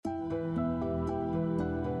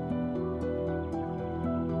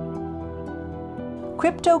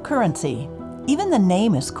Cryptocurrency. Even the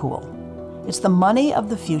name is cool. It's the money of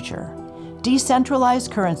the future. Decentralized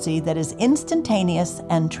currency that is instantaneous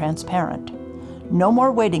and transparent. No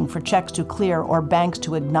more waiting for checks to clear or banks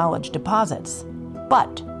to acknowledge deposits.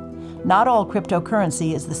 But not all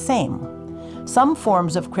cryptocurrency is the same. Some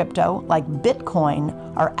forms of crypto, like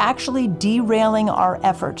Bitcoin, are actually derailing our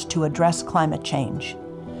efforts to address climate change.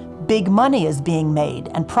 Big money is being made,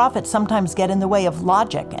 and profits sometimes get in the way of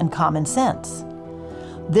logic and common sense.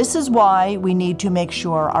 This is why we need to make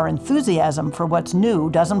sure our enthusiasm for what's new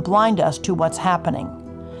doesn't blind us to what's happening.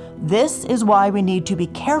 This is why we need to be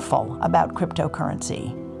careful about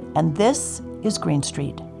cryptocurrency. And this is Green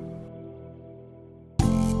Street.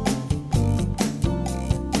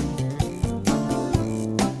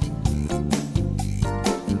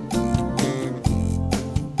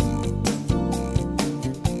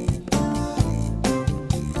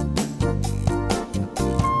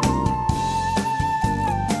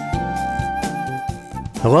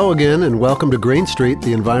 Hello again, and welcome to Green Street,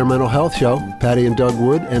 the Environmental Health Show. Patty and Doug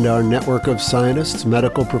Wood and our network of scientists,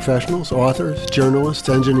 medical professionals, authors, journalists,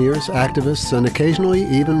 engineers, activists, and occasionally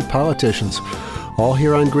even politicians. All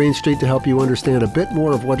here on Green Street to help you understand a bit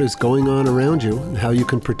more of what is going on around you and how you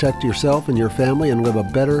can protect yourself and your family and live a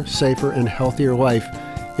better, safer, and healthier life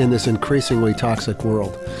in this increasingly toxic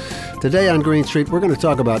world. Today on Green Street, we're going to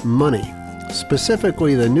talk about money.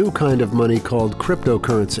 Specifically, the new kind of money called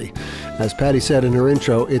cryptocurrency. As Patty said in her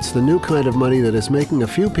intro, it's the new kind of money that is making a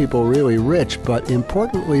few people really rich, but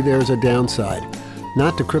importantly, there's a downside.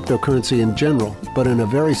 Not to cryptocurrency in general, but in a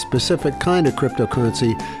very specific kind of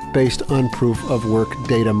cryptocurrency based on proof-of-work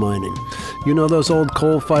data mining. You know those old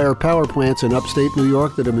coal-fired power plants in upstate New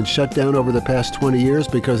York that have been shut down over the past 20 years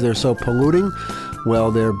because they're so polluting?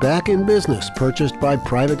 Well, they're back in business, purchased by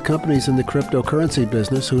private companies in the cryptocurrency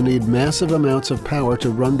business who need massive amounts of power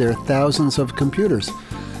to run their thousands of computers.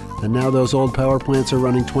 And now those old power plants are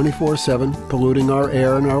running 24/7, polluting our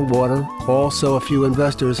air and our water, all so a few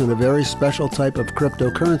investors in a very special type of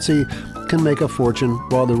cryptocurrency can make a fortune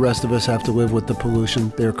while the rest of us have to live with the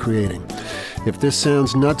pollution they're creating. If this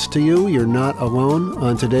sounds nuts to you, you're not alone.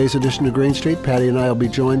 On today's edition of Green Street, Patty and I will be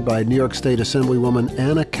joined by New York State Assemblywoman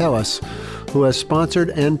Anna Kelles, who has sponsored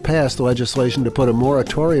and passed legislation to put a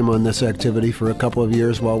moratorium on this activity for a couple of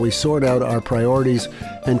years while we sort out our priorities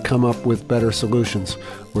and come up with better solutions.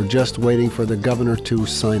 We're just waiting for the governor to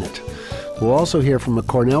sign it. We'll also hear from a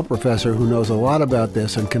Cornell professor who knows a lot about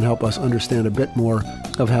this and can help us understand a bit more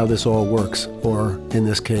of how this all works, or in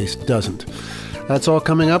this case, doesn't. That's all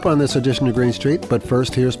coming up on this edition of Green Street, but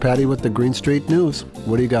first, here's Patty with the Green Street News.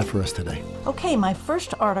 What do you got for us today? Okay, my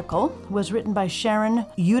first article was written by Sharon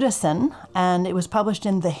Udison, and it was published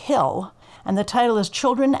in The Hill, and the title is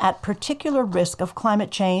Children at Particular Risk of Climate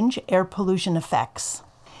Change, Air Pollution Effects.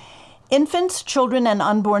 Infants, children, and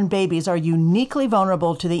unborn babies are uniquely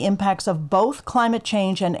vulnerable to the impacts of both climate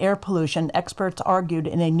change and air pollution, experts argued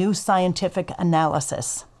in a new scientific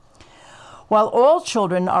analysis. While all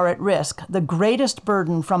children are at risk, the greatest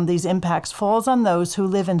burden from these impacts falls on those who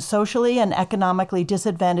live in socially and economically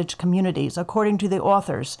disadvantaged communities, according to the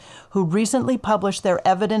authors, who recently published their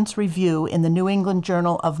evidence review in the New England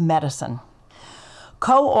Journal of Medicine.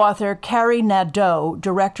 Co-author Carrie Nadeau,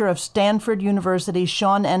 director of Stanford University's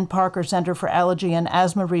Sean N. Parker Center for Allergy and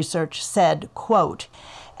Asthma Research, said, quote,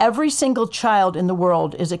 "Every single child in the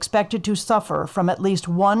world is expected to suffer from at least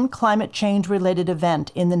one climate change-related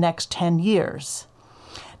event in the next 10 years.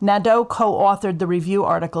 Nadeau co-authored the review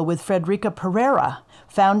article with Frederica Pereira,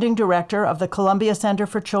 founding director of the Columbia Center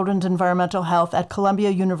for Children's Environmental Health at Columbia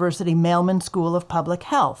University Mailman School of Public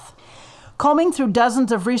Health. Combing through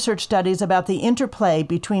dozens of research studies about the interplay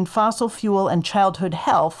between fossil fuel and childhood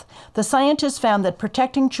health, the scientists found that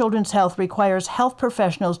protecting children's health requires health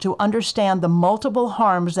professionals to understand the multiple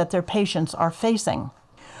harms that their patients are facing.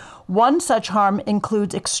 One such harm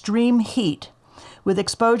includes extreme heat, with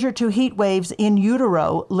exposure to heat waves in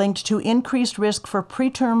utero linked to increased risk for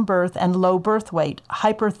preterm birth and low birth weight,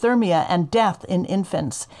 hyperthermia, and death in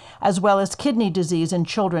infants, as well as kidney disease in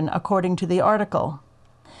children, according to the article.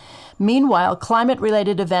 Meanwhile,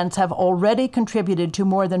 climate-related events have already contributed to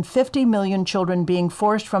more than 50 million children being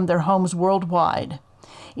forced from their homes worldwide.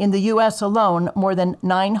 In the U.S. alone, more than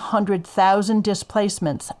 900,000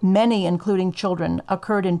 displacements, many including children,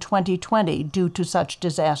 occurred in 2020 due to such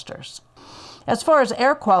disasters. As far as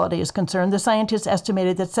air quality is concerned, the scientists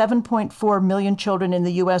estimated that 7.4 million children in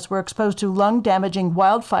the U.S. were exposed to lung-damaging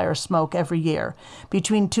wildfire smoke every year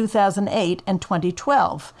between 2008 and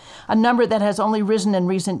 2012, a number that has only risen in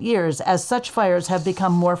recent years as such fires have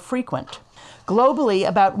become more frequent. Globally,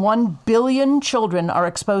 about 1 billion children are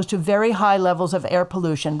exposed to very high levels of air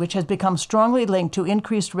pollution, which has become strongly linked to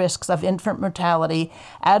increased risks of infant mortality,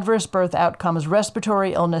 adverse birth outcomes,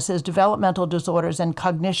 respiratory illnesses, developmental disorders, and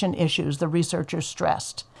cognition issues, the researchers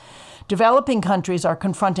stressed. Developing countries are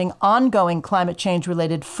confronting ongoing climate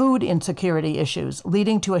change-related food insecurity issues,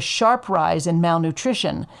 leading to a sharp rise in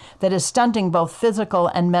malnutrition that is stunting both physical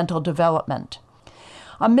and mental development.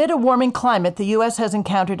 Amid a warming climate, the U.S. has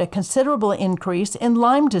encountered a considerable increase in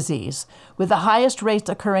Lyme disease, with the highest rates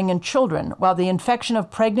occurring in children, while the infection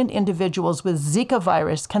of pregnant individuals with Zika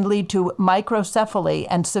virus can lead to microcephaly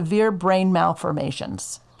and severe brain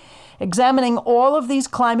malformations. Examining all of these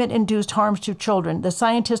climate-induced harms to children, the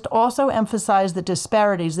scientists also emphasized the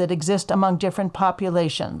disparities that exist among different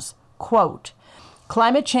populations. Quote,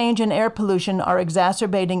 "Climate change and air pollution are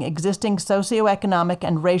exacerbating existing socioeconomic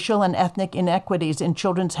and racial and ethnic inequities in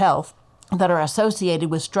children's health that are associated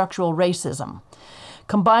with structural racism.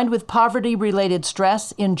 Combined with poverty-related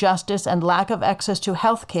stress, injustice, and lack of access to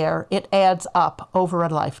health care, it adds up over a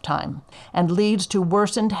lifetime and leads to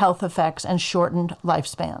worsened health effects and shortened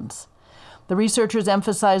lifespans." The researchers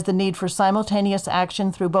emphasized the need for simultaneous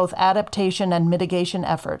action through both adaptation and mitigation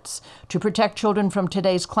efforts to protect children from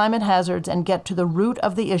today's climate hazards and get to the root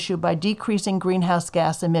of the issue by decreasing greenhouse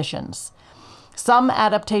gas emissions. Some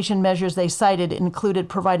adaptation measures they cited included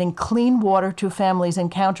providing clean water to families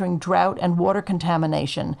encountering drought and water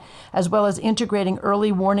contamination, as well as integrating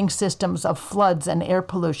early warning systems of floods and air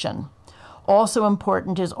pollution. Also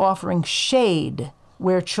important is offering shade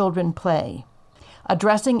where children play.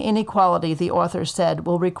 Addressing inequality, the authors said,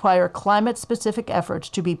 will require climate-specific efforts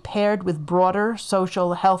to be paired with broader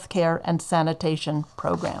social health care and sanitation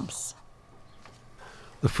programs.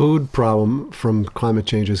 The food problem from climate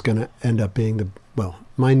change is going to end up being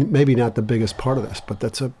maybe not the biggest part of this, but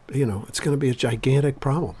it's going to be a gigantic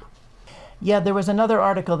problem. Yeah, there was another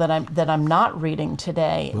article that I'm not reading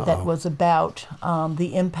today that was about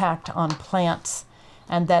the impact on plants,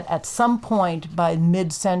 and that at some point by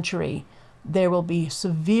mid-century, there will be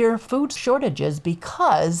severe food shortages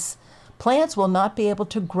because plants will not be able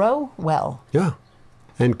to grow well. Yeah.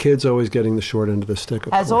 And kids always getting the short end of the stick,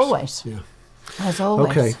 of course. As always. Yeah. As always.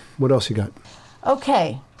 Okay. What else you got?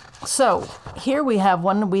 Okay. So here we have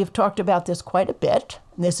one. We've talked about this quite a bit.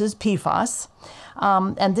 This is PFAS.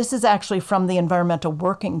 And this is actually from the Environmental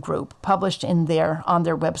Working Group, published on their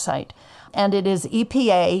website. And it is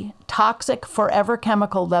EPA, toxic forever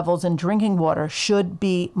chemical levels in drinking water should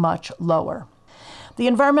be much lower. The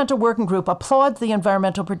Environmental Working Group applauds the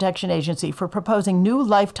Environmental Protection Agency for proposing new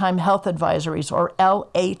lifetime health advisories, or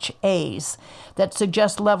LHAs, that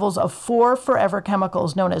suggest levels of 4 forever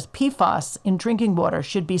chemicals known as PFAS in drinking water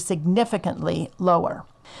should be significantly lower.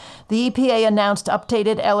 The EPA announced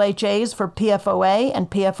updated LHAs for PFOA and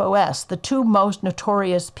PFOS, the two most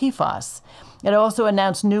notorious PFAS. It also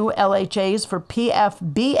announced new LHAs for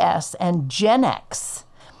PFBS and GenX.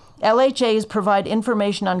 LHAs provide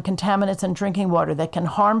information on contaminants in drinking water that can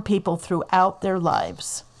harm people throughout their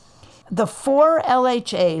lives. The 4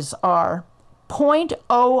 LHAs are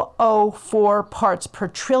 0.004 parts per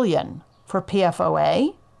trillion for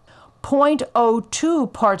PFOA,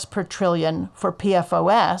 0.02 parts per trillion for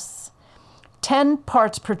PFOS, 10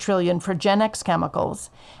 parts per trillion for GenX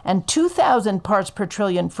chemicals, and 2,000 parts per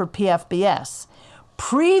trillion for PFBS.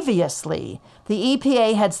 Previously, the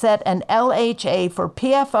EPA had set an LHA for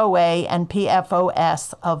PFOA and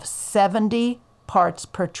PFOS of 70 parts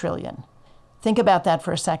per trillion. Think about that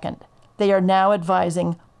for a second. They are now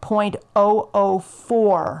advising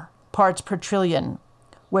 0.004 parts per trillion,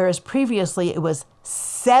 whereas previously it was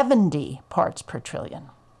 70 parts per trillion.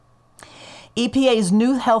 EPA's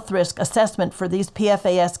new health risk assessment for these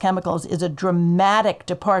PFAS chemicals is a dramatic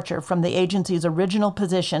departure from the agency's original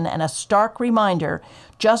position and a stark reminder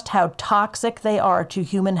just how toxic they are to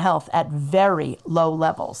human health at very low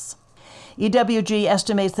levels. EWG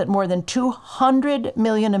estimates that more than 200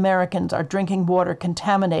 million Americans are drinking water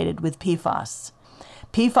contaminated with PFAS.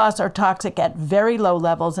 PFAS are toxic at very low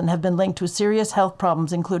levels and have been linked to serious health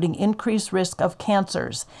problems, including increased risk of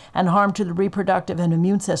cancers and harm to the reproductive and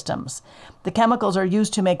immune systems. The chemicals are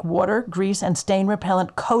used to make water, grease, and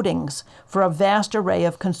stain-repellent coatings for a vast array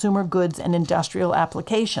of consumer goods and industrial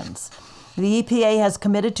applications. The EPA has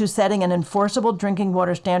committed to setting an enforceable drinking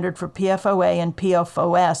water standard for PFOA and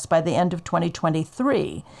PFOS by the end of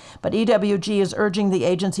 2023, but EWG is urging the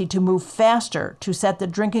agency to move faster to set the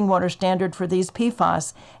drinking water standard for these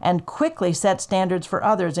PFAS and quickly set standards for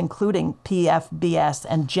others, including PFBS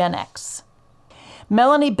and GenX.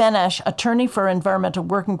 Melanie Benesch, attorney for Environmental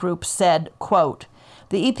Working Group, said, quote,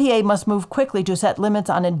 The EPA must move quickly to set limits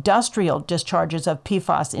on industrial discharges of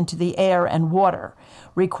PFAS into the air and water,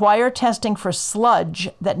 require testing for sludge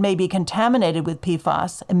that may be contaminated with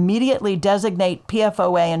PFAS, immediately designate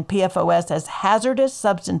PFOA and PFOS as hazardous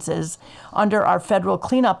substances under our federal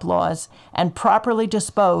cleanup laws, and properly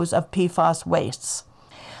dispose of PFAS wastes.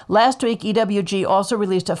 Last week, EWG also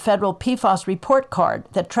released a federal PFAS report card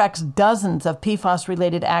that tracks dozens of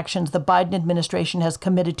PFAS-related actions the Biden administration has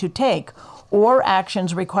committed to take, or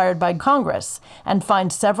actions required by Congress, and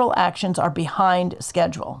finds several actions are behind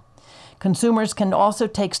schedule. Consumers can also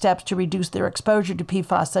take steps to reduce their exposure to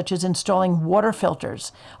PFAS, such as installing water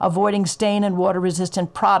filters, avoiding stain and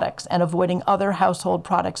water-resistant products, and avoiding other household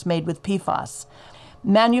products made with PFAS.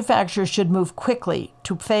 Manufacturers should move quickly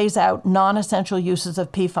to phase out non-essential uses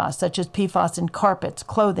of PFAS, such as PFAS in carpets,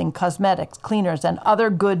 clothing, cosmetics, cleaners, and other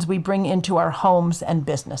goods we bring into our homes and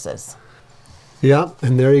businesses. Yeah,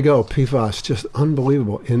 and there you go. PFAS, just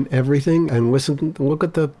unbelievable in everything. And look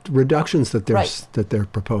at the reductions that they're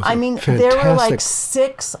proposing. I mean, Fantastic. There were like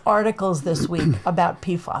 6 articles this week about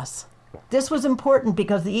PFAS. This was important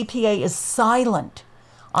because the EPA is silent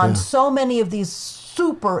on so many of these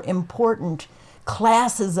super important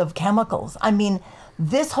classes of chemicals. I mean,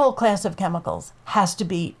 this whole class of chemicals has to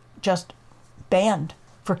be just banned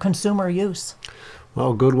for consumer use.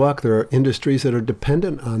 Well, good luck. There are industries that are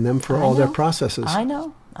dependent on them for all their processes. I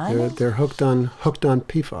know. They're hooked on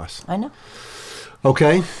PFAS. I know.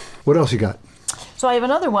 Okay. What else you got? So I have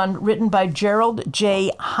another one written by Gerald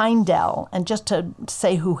J. Heindel. And just to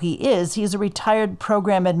say who he is, he's a retired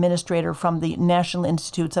program administrator from the National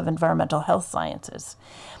Institutes of Environmental Health Sciences.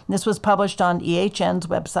 This was published on EHN's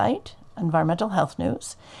website, Environmental Health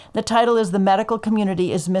News. The title is "The Medical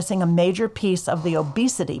Community is Missing a Major Piece of the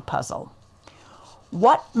Obesity Puzzle."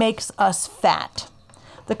 What makes us fat?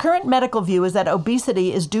 The current medical view is that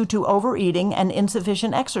obesity is due to overeating and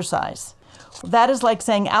insufficient exercise. That is like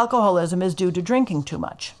saying alcoholism is due to drinking too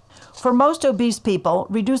much. For most obese people,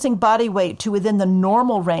 reducing body weight to within the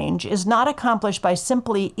normal range is not accomplished by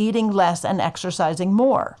simply eating less and exercising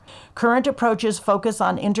more. Current approaches focus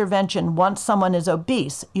on intervention once someone is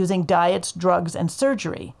obese, using diets, drugs, and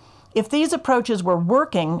surgery. If these approaches were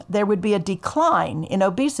working, there would be a decline in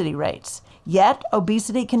obesity rates. Yet,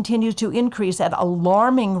 obesity continues to increase at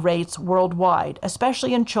alarming rates worldwide,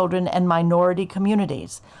 especially in children and minority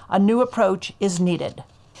communities. A new approach is needed.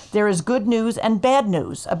 There is good news and bad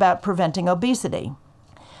news about preventing obesity.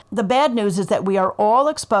 The bad news is that we are all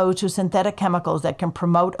exposed to synthetic chemicals that can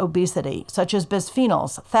promote obesity, such as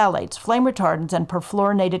bisphenols, phthalates, flame retardants, and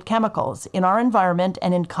perfluorinated chemicals in our environment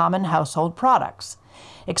and in common household products.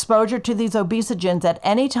 Exposure to these obesogens at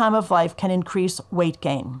any time of life can increase weight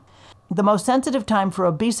gain. The most sensitive time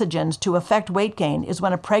for obesogens to affect weight gain is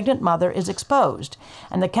when a pregnant mother is exposed,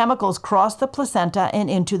 and the chemicals cross the placenta and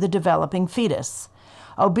into the developing fetus.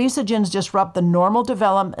 Obesogens disrupt the normal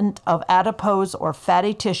development of adipose or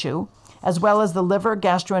fatty tissue, as well as the liver,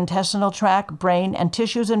 gastrointestinal tract, brain, and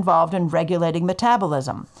tissues involved in regulating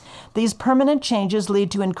metabolism. These permanent changes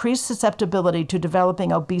lead to increased susceptibility to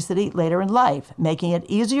developing obesity later in life, making it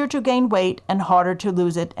easier to gain weight and harder to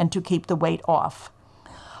lose it and to keep the weight off.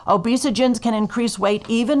 Obesogens can increase weight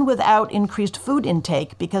even without increased food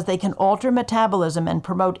intake because they can alter metabolism and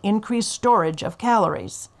promote increased storage of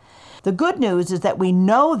calories. The good news is that we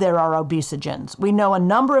know there are obesogens. We know a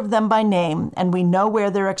number of them by name, and we know where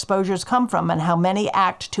their exposures come from and how many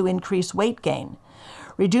act to increase weight gain.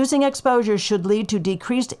 Reducing exposures should lead to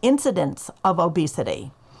decreased incidence of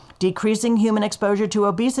obesity. Decreasing human exposure to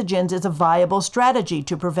obesogens is a viable strategy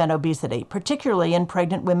to prevent obesity, particularly in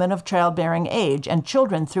pregnant women of childbearing age and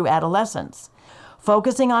children through adolescence.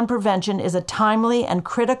 Focusing on prevention is a timely and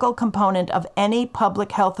critical component of any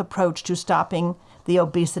public health approach to stopping the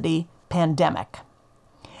obesity pandemic.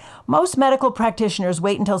 Most medical practitioners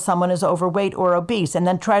wait until someone is overweight or obese and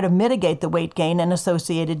then try to mitigate the weight gain and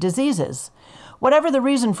associated diseases. Whatever the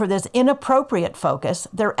reason for this inappropriate focus,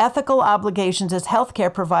 their ethical obligations as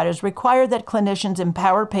healthcare providers require that clinicians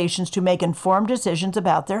empower patients to make informed decisions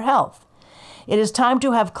about their health. It is time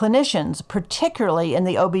to have clinicians, particularly in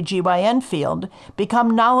the OBGYN field,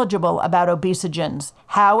 become knowledgeable about obesogens,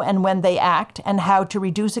 how and when they act, and how to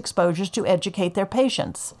reduce exposures to educate their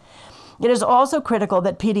patients. It is also critical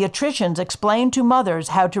that pediatricians explain to mothers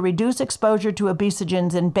how to reduce exposure to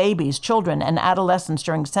obesogens in babies, children, and adolescents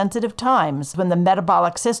during sensitive times when the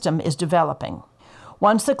metabolic system is developing.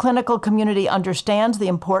 Once the clinical community understands the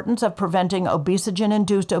importance of preventing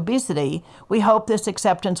obesogen-induced obesity, we hope this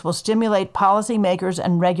acceptance will stimulate policymakers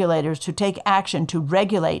and regulators to take action to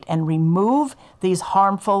regulate and remove these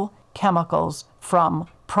harmful chemicals from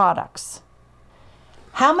products.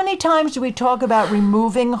 How many times do we talk about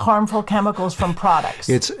removing harmful chemicals from products?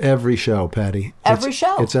 It's every show, Patty. Every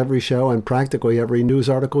show? It's every show and practically every news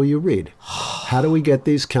article you read. How do we get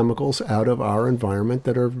these chemicals out of our environment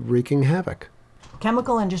that are wreaking havoc?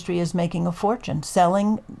 Chemical industry is making a fortune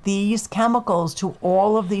selling these chemicals to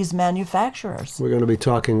all of these manufacturers. We're going to be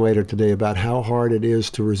talking later today about how hard it is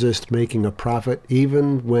to resist making a profit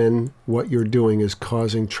even when what you're doing is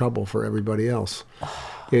causing trouble for everybody else.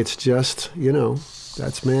 It's just,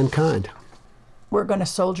 that's mankind. We're going to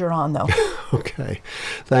soldier on, though. Okay.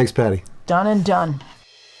 Thanks, Patty. Done and done.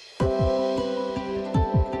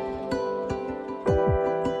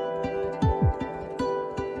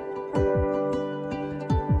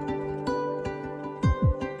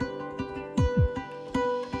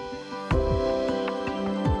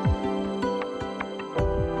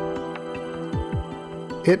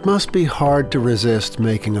 It must be hard to resist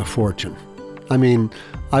making a fortune. I mean,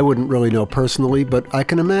 I wouldn't really know personally, but I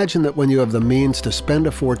can imagine that when you have the means to spend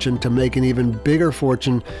a fortune to make an even bigger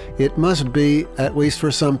fortune, it must be, at least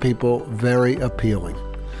for some people, very appealing.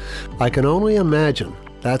 I can only imagine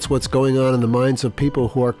that's what's going on in the minds of people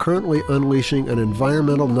who are currently unleashing an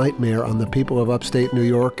environmental nightmare on the people of upstate New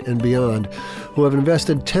York and beyond, who have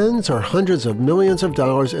invested tens or hundreds of millions of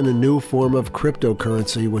dollars in a new form of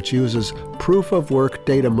cryptocurrency which uses proof-of-work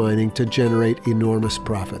data mining to generate enormous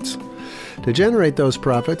profits. To generate those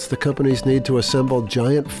profits, the companies need to assemble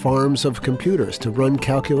giant farms of computers to run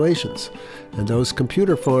calculations. And those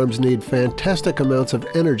computer farms need fantastic amounts of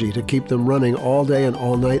energy to keep them running all day and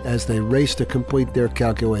all night as they race to complete their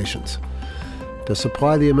calculations. To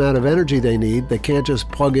supply the amount of energy they need, they can't just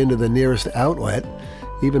plug into the nearest outlet.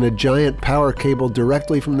 Even a giant power cable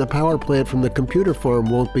directly from the power plant from the computer farm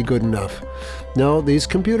won't be good enough. No, these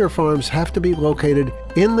computer farms have to be located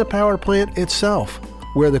in the power plant itself,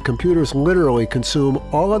 where the computers literally consume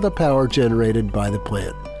all of the power generated by the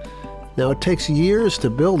plant. Now, it takes years to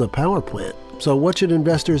build a power plant, so what should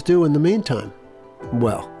investors do in the meantime?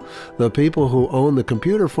 Well, the people who own the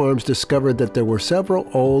computer farms discovered that there were several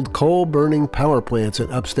old coal-burning power plants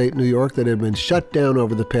in upstate New York that had been shut down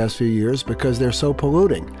over the past few years because they're so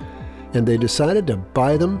polluting. And they decided to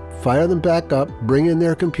buy them, fire them back up, bring in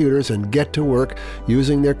their computers, and get to work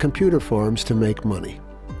using their computer farms to make money.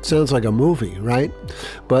 Sounds like a movie, right?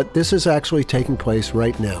 But this is actually taking place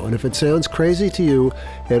right now. And if it sounds crazy to you,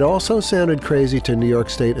 it also sounded crazy to New York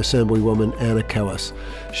State Assemblywoman Anna Kelles.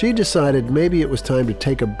 She decided maybe it was time to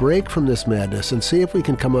take a break from this madness and see if we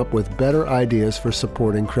can come up with better ideas for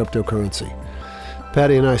supporting cryptocurrency.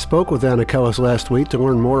 Patty and I spoke with Anna Kelles last week to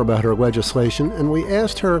learn more about her legislation, and we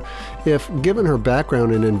asked her if, given her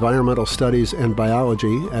background in environmental studies and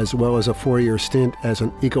biology, as well as a 4-year stint as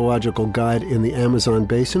an ecological guide in the Amazon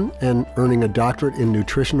basin and earning a doctorate in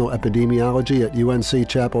nutritional epidemiology at UNC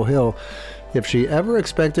Chapel Hill, if she ever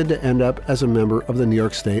expected to end up as a member of the New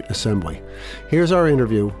York State Assembly. Here's our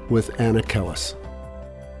interview with Anna Kelles.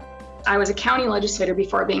 I was a county legislator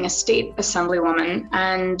before being a state assemblywoman,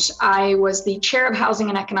 and I was the chair of Housing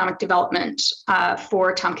and Economic Development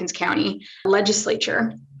for Tompkins County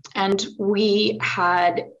Legislature. And we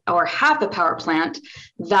had or have a power plant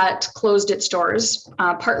that closed its doors,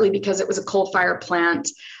 partly because it was a coal-fired plant,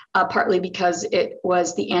 partly because it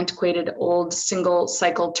was the antiquated old single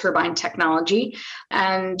cycle turbine technology,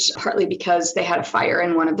 and partly because they had a fire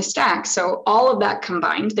in one of the stacks. So all of that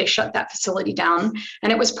combined, they shut that facility down,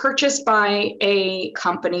 and it was purchased by a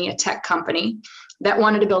company, a tech company, that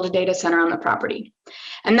wanted to build a data center on the property.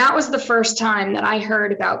 And that was the first time that I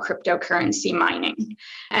heard about cryptocurrency mining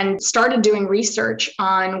and started doing research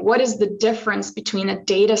on what is the difference between a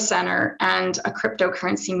data center and a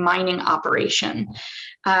cryptocurrency mining operation.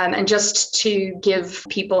 And just to give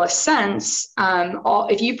people a sense,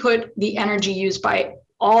 if you put the energy used by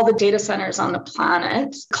all the data centers on the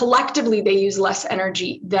planet, collectively, they use less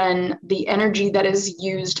energy than the energy that is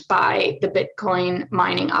used by the Bitcoin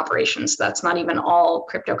mining operations. That's not even all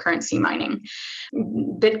cryptocurrency mining.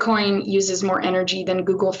 Bitcoin uses more energy than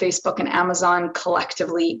Google, Facebook, and Amazon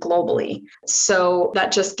collectively globally. So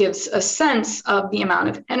that just gives a sense of the amount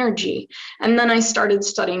of energy. And then I started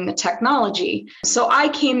studying the technology. So I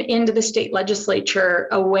came into the state legislature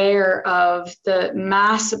aware of the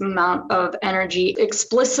massive amount of energy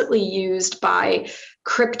explicitly used by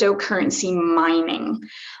cryptocurrency mining.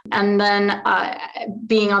 And then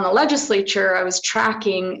being on the legislature, I was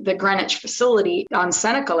tracking the Greenwich facility on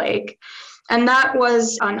Seneca Lake. And that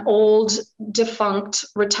was an old, defunct,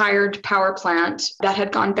 retired power plant that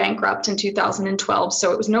had gone bankrupt in 2012.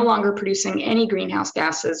 So it was no longer producing any greenhouse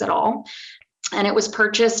gases at all. And it was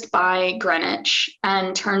purchased by Greenwich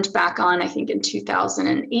and turned back on, I think, in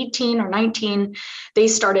 2018 or 19. They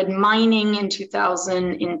started mining in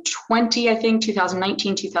 2020, I think,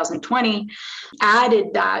 2019, 2020,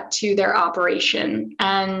 added that to their operation.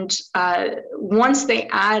 And once they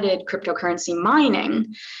added cryptocurrency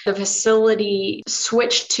mining, the facility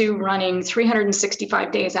switched to running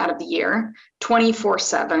 365 days out of the year,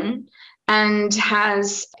 24/7. And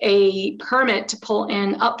has a permit to pull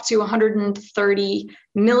in up to 130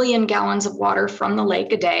 million gallons of water from the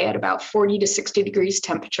lake a day at about 40 to 60 degrees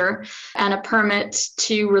temperature, and a permit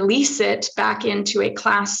to release it back into a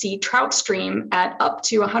Class C trout stream at up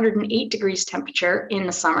to 108 degrees temperature in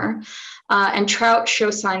the summer. And trout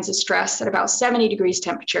show signs of stress at about 70 degrees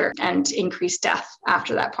temperature and increased death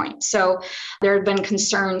after that point. So there have been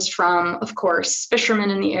concerns from, of course,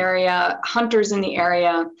 fishermen in the area, hunters in the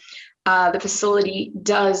area. The facility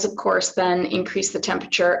does, of course, then increase the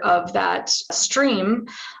temperature of that stream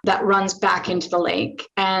that runs back into the lake.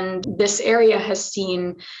 And this area has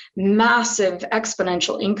seen massive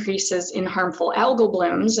exponential increases in harmful algal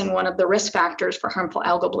blooms. And one of the risk factors for harmful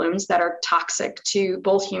algal blooms that are toxic to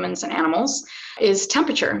both humans and animals is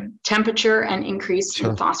temperature and increase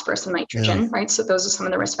in phosphorus and nitrogen, right? So those are some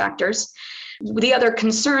of the risk factors. The other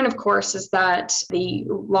concern, of course, is that the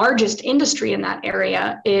largest industry in that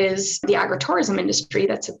area is the agritourism industry.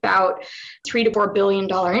 That's about $3 to $4 billion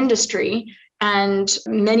industry, and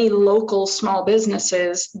many local small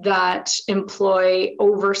businesses that employ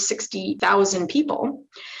over 60,000 people.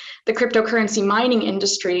 The cryptocurrency mining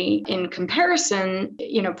industry, in comparison,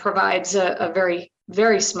 provides a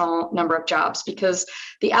very small number of jobs, because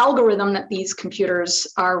the algorithm that these computers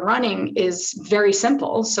are running is very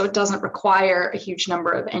simple. So it doesn't require a huge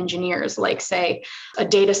number of engineers, like, say, a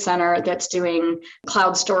data center that's doing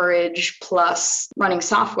cloud storage plus running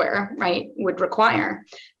software, right, would require.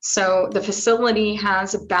 So the facility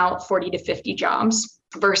has about 40 to 50 jobs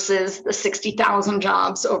versus the 60,000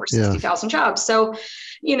 jobs, over 60,000 jobs. So,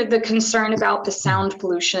 the concern about the sound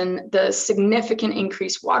pollution, the significant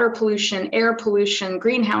increased water pollution, air pollution,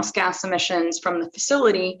 greenhouse gas emissions from the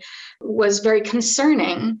facility was very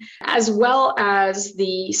concerning, as well as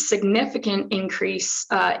the significant increase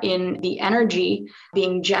in the energy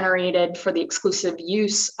being generated for the exclusive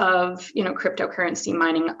use of, cryptocurrency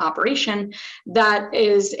mining operation. That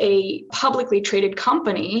is a publicly traded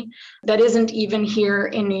company that isn't even here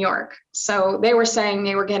in New York. So they were saying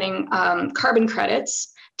they were getting carbon credits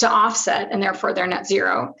to offset, and therefore they're net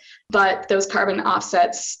zero. But those carbon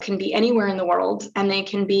offsets can be anywhere in the world, and they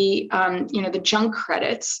can be, the junk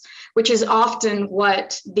credits, which is often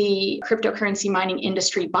what the cryptocurrency mining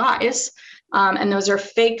industry buys. And those are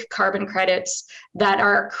fake carbon credits that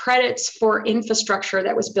are credits for infrastructure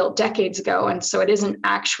that was built decades ago. And so it isn't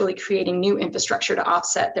actually creating new infrastructure to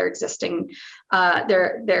offset their existing,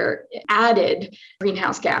 their added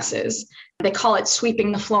greenhouse gases. They call it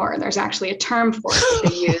sweeping the floor. There's actually a term for it that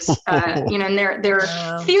they use. And their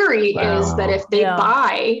theory is that if they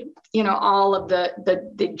buy, all of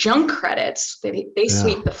the junk credits, they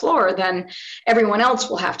sweep the floor, then everyone else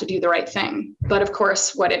will have to do the right thing. But of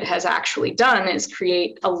course, what it has actually done is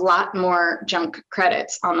create a lot more junk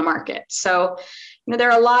credits on the market. So,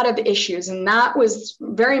 there are a lot of issues, and that was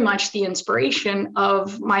very much the inspiration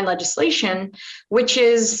of my legislation, which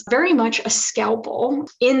is very much a scalpel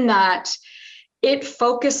in that it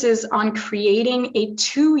focuses on creating a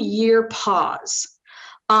 2-year pause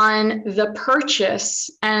on the purchase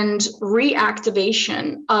and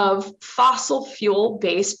reactivation of fossil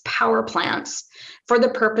fuel-based power plants for the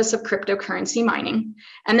purpose of cryptocurrency mining.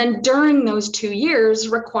 And then during those 2 years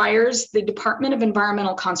requires the Department of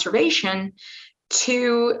Environmental Conservation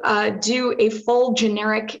to do a full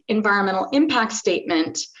generic environmental impact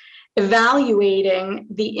statement evaluating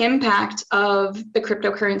the impact of the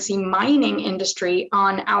cryptocurrency mining industry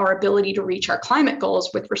on our ability to reach our climate goals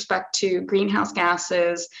with respect to greenhouse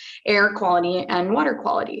gases, air quality, and water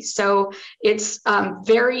quality. So it's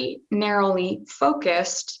very narrowly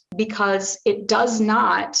focused because it does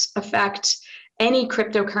not affect any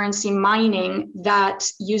cryptocurrency mining that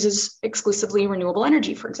uses exclusively renewable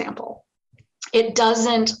energy, for example. It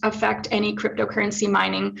doesn't affect any cryptocurrency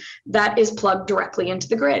mining that is plugged directly into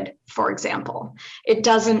the grid, for example. It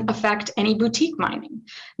doesn't affect any boutique mining,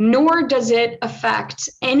 nor does it affect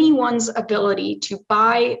anyone's ability to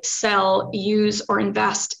buy, sell, use, or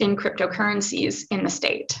invest in cryptocurrencies in the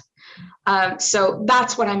state. So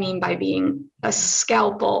that's what I mean by being a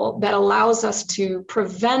scalpel that allows us to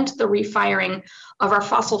prevent the refiring of our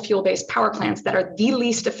fossil fuel-based power plants that are the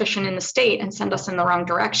least efficient in the state and send us in the wrong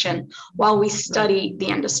direction while we study the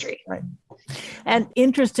industry. Right. And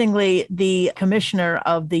interestingly, the commissioner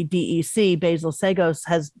of the DEC, Basil Sagos,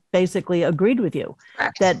 has basically agreed with you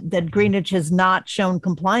that Greenwich has not shown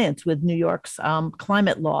compliance with New York's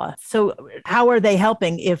climate law. So how are they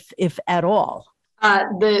helping, if at all?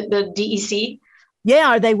 The DEC? Yeah,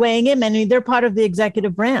 are they weighing in? I mean, they're part of the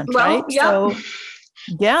executive branch, right? Yeah. So,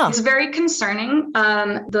 yeah. It's very concerning.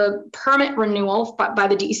 The permit renewal by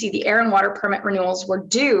the DEC, the air and water permit renewals were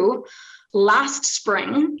due last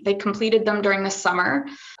spring. They completed them during the summer.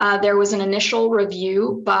 There was an initial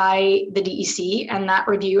review by the DEC, and that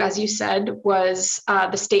review, as you said, was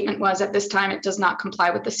the statement was at this time it does not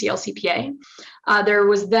comply with the CLCPA. There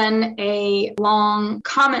was then a long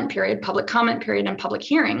comment period, public comment period, and public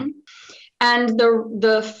hearing. And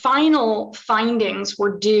the final findings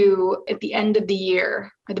were due at the end of the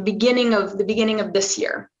year, at the beginning of this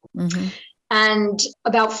year. Mm-hmm. And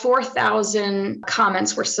about 4,000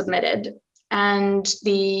 comments were submitted. And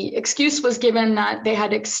the excuse was given that they had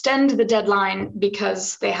to extend the deadline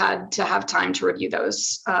because they had to have time to review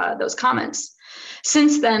those comments.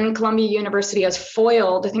 Since then, Columbia University has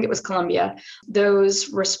foiled, I think it was Columbia,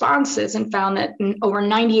 those responses and found that over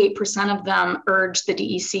 98% of them urged the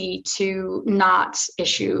DEC to not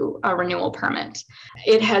issue a renewal permit.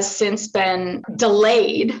 It has since been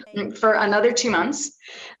delayed for another 2 months.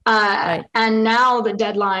 Right. And now the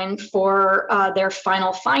deadline for their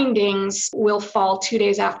final findings will fall 2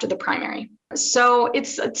 days after the primary. So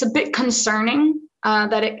it's a bit concerning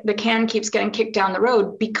that the can keeps getting kicked down the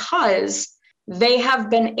road, because they have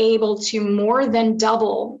been able to more than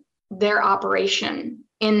double their operation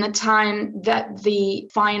in the time that the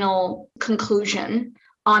final conclusion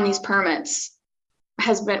on these permits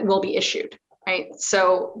will be issued, right?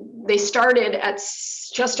 So they started at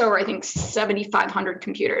just over, I think, 7,500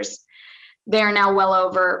 computers. They are now well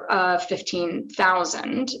over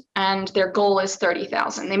 15,000, and their goal is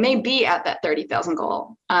 30,000. They may be at that 30,000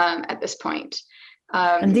 goal at this point.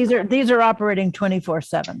 And these are operating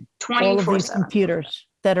 24/7. 24/7. All of these computers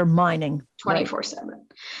that are mining 24/7. Right.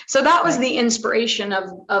 So that was the inspiration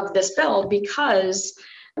of this bill, because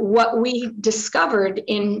what we discovered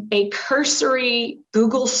in a cursory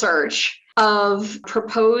Google search of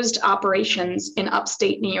proposed operations in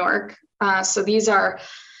upstate New York. So these are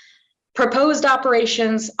proposed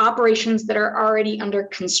operations that are already under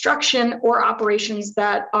construction, or operations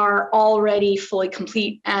that are already fully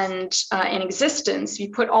complete and in existence.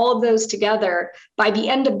 You put all of those together, by the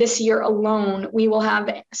end of this year alone, we will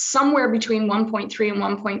have somewhere between 1.3 and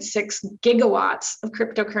 1.6 gigawatts of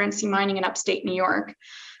cryptocurrency mining in upstate New York.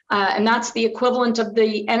 And that's the equivalent of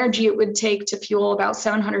the energy it would take to fuel about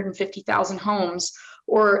 750,000 homes,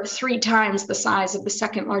 or 3 times the size of the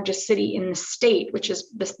second largest city in the state, which is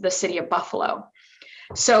the city of Buffalo.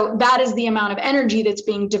 So that is the amount of energy that's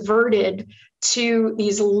being diverted to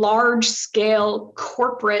these large-scale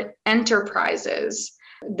corporate enterprises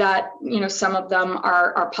that, some of them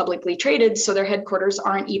are publicly traded, so their headquarters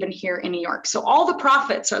aren't even here in New York. So all the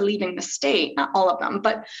profits are leaving the state, not all of them,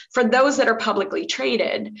 but for those that are publicly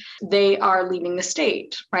traded, they are leaving the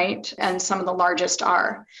state, right? And some of the largest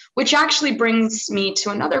are, which actually brings me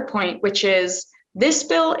to another point, which is this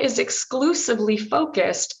bill is exclusively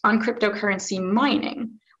focused on cryptocurrency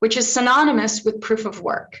mining, which is synonymous with proof of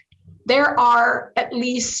work. There are at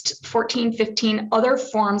least 14, 15 other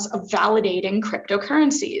forms of validating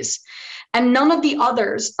cryptocurrencies, and none of the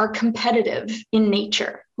others are competitive in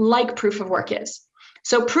nature, like proof of work is.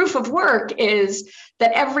 So proof of work is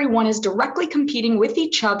that everyone is directly competing with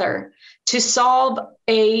each other to solve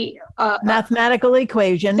a mathematical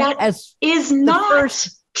equation that is not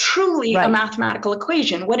truly a mathematical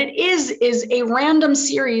equation. What it is a random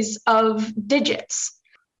series of digits.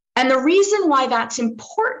 And the reason why that's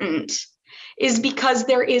important is because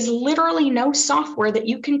there is literally no software that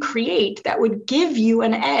you can create that would give you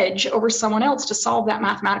an edge over someone else to solve that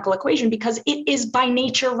mathematical equation, because it is by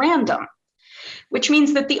nature random, which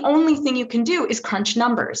means that the only thing you can do is crunch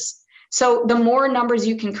numbers. So the more numbers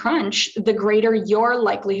you can crunch, the greater your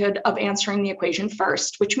likelihood of answering the equation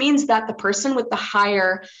first, which means that the person with the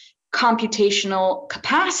higher computational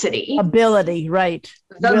ability, right,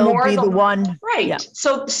 will be the one, right? Yeah.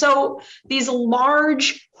 So these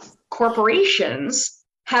large corporations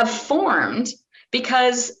have formed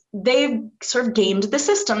because they've sort of gamed the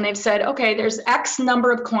system. They've said, okay, there's X number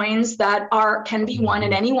of coins that can be won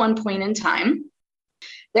at any one point in time.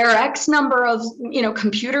 There are X number of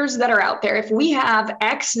computers that are out there. If we have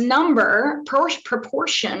X number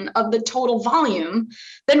proportion of the total volume,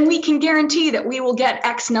 then we can guarantee that we will get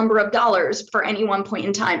X number of dollars for any one point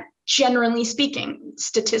in time. generally speaking,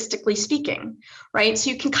 statistically speaking, right? So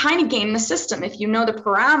you can kind of game the system if you know the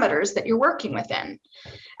parameters that you're working within.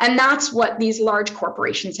 And that's what these large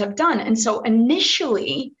corporations have done. And so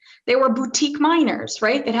initially, they were boutique miners,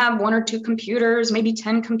 right? They'd have 1 or 2 computers, maybe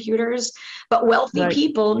 10 computers, but wealthy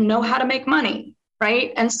people know how to make money,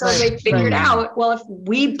 right? And so they figured out, well, if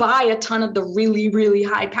we buy a ton of the really, really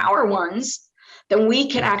high power ones, then we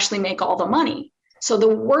can actually make all the money. So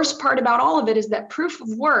the worst part about all of it is that proof of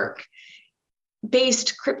work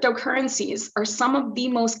based cryptocurrencies are some of the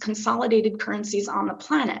most consolidated currencies on the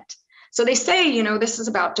planet. So they say, you know, this is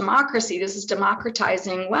about democracy, this is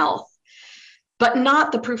democratizing wealth, but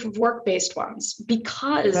not the proof of work based ones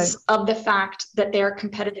because of the fact that they're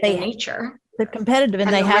competitive in nature. They're competitive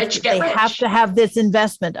and they have to have this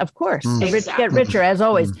investment, of course. The rich get richer, as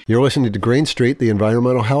always. You're listening to Green Street, the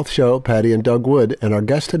Environmental Health Show, Patty and Doug Wood, and our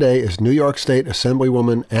guest today is New York State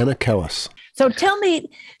Assemblywoman Anna Kelles. So tell me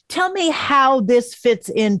how this fits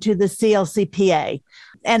into the CLCPA.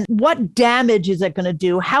 And what damage is it going to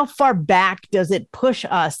do? How far back does it push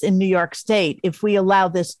us in New York State if we allow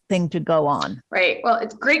this thing to go on? Right. Well,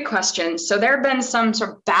 it's a great question. So there have been some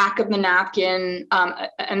sort of back of the napkin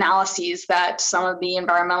analyses that some of the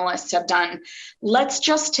environmentalists have done. Let's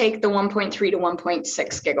just take the 1.3 to 1.6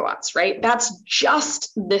 gigawatts, right? That's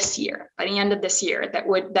just this year, by the end of this year,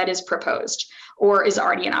 that is proposed or is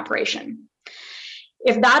already in operation.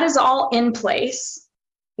 If that is all in place,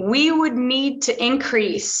 we would need to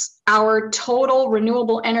increase our total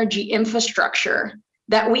renewable energy infrastructure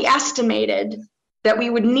that we estimated that we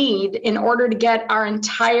would need in order to get our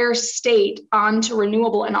entire state onto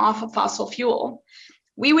renewable and off of fossil fuel.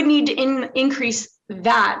 We would need to increase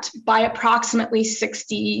that by approximately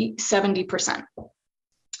 60, 70%.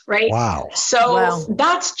 Right? Wow. So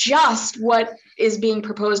that's just what is being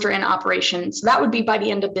proposed or in operation. So that would be by the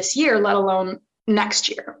end of this year, let alone next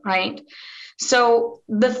year, right? So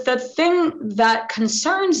the thing that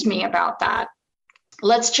concerns me about that,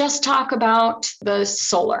 let's just talk about the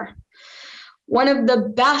solar. One of the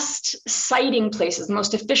best siting places,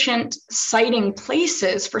 most efficient siting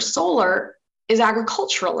places for solar is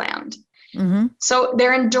agricultural land. Mm-hmm. So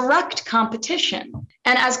they're in direct competition.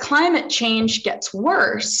 And as climate change gets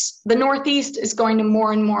worse, the Northeast is going to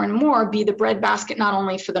more and more and more be the breadbasket, not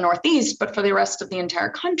only for the Northeast, but for the rest of the entire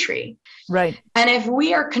country. Right. And if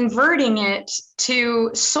we are converting it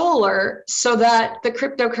to solar so that the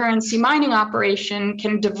cryptocurrency mining operation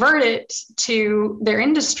can divert it to their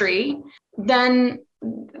industry, then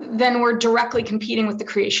we're directly competing with the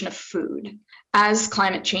creation of food as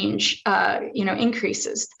climate change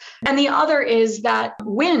increases. And the other is that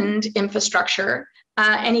wind infrastructure,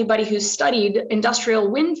 anybody who's studied industrial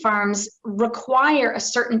wind farms require a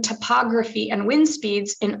certain topography and wind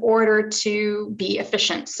speeds in order to be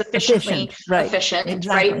sufficiently efficient,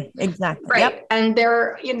 exactly. right? Exactly. Right. Yep. And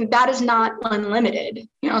that is not unlimited.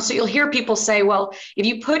 So you'll hear people say, well, if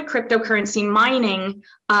you put cryptocurrency mining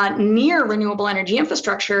near renewable energy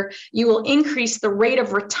infrastructure, you will increase the rate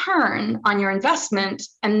of return on your investment,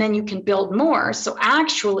 and then you can build more. So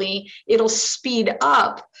actually, it'll speed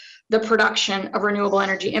up the production of renewable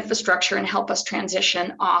energy infrastructure and help us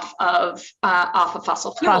transition off of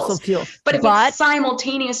fossil fuels. But if it's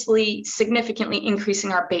simultaneously significantly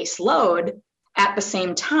increasing our base load at the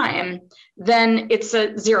same time, then it's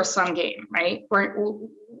a zero-sum game, right?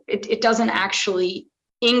 It doesn't actually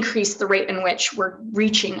increase the rate in which we're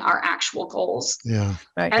reaching our actual goals. Yeah.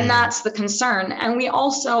 Right. And that's the concern. And we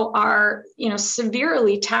also are,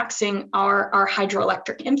 severely taxing our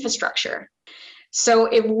hydroelectric infrastructure. So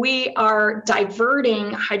if we are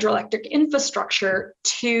diverting hydroelectric infrastructure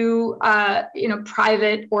to,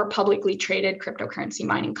 private or publicly traded cryptocurrency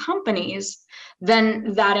mining companies,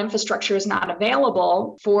 then that infrastructure is not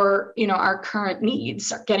available for, our current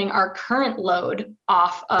needs, getting our current load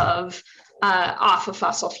off of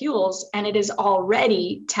fossil fuels, and it is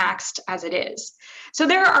already taxed as it is. So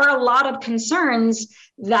there are a lot of concerns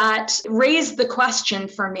that raise the question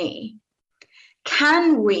for me: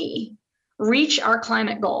 can we reach our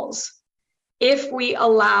climate goals if we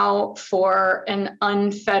allow for an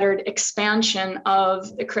unfettered expansion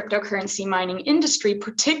of the cryptocurrency mining industry,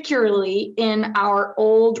 particularly in our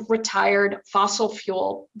old retired fossil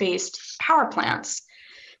fuel based power plants?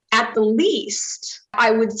 At the least,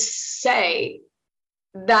 I would say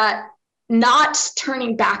that not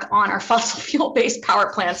turning back on our fossil fuel based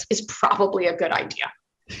power plants is probably a good idea.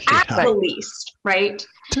 At the least, right?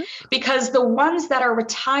 Because the ones that are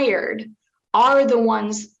retired are the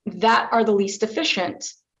ones that are the least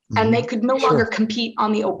efficient, and they could no longer compete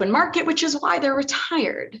on the open market, which is why they're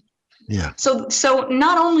retired. Yeah. So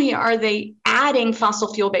not only are they adding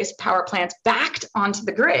fossil fuel-based power plants back onto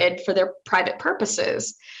the grid for their private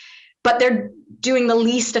purposes, but they're doing the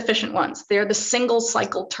least efficient ones. They're the single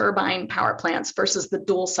cycle turbine power plants versus the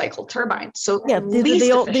dual cycle turbines. So yeah, these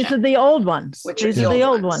are the old ones. These are the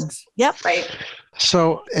old ones. Yep. Right.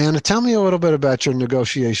 So, Anna, tell me a little bit about your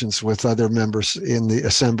negotiations with other members in the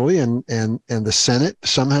Assembly and the Senate.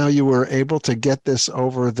 Somehow you were able to get this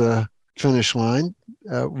over the finish line.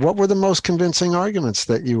 What were the most convincing arguments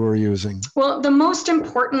that you were using? Well, the most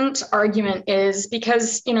important argument is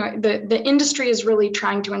because, the industry is really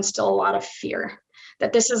trying to instill a lot of fear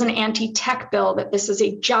that this is an anti-tech bill, that this is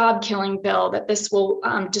a job-killing bill, that this will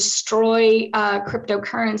destroy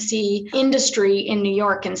cryptocurrency industry in New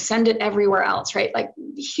York and send it everywhere else, right? Like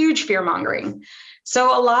huge fear-mongering.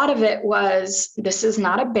 So a lot of it was, this is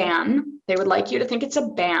not a ban. They would like you to think it's a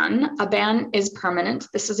ban. A ban is permanent.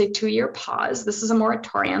 This is a 2-year pause. This is a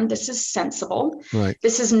moratorium. This is sensible. Right.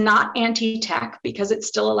 This is not anti-tech because it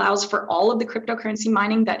still allows for all of the cryptocurrency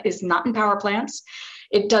mining that is not in power plants.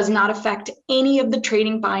 It does not affect any of the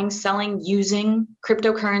trading, buying, selling, using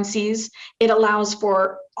cryptocurrencies. It allows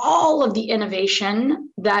for all of the innovation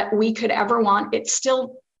that we could ever want. It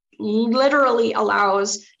still literally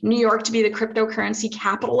allows New York to be the cryptocurrency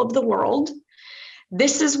capital of the world.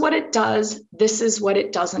 This is what it does. This is what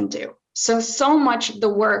it doesn't do. So much of the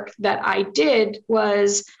work that I did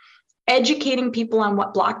was educating people on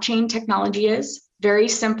what blockchain technology is. Very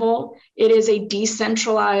simple. It is a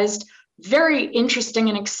decentralized, very interesting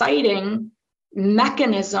and exciting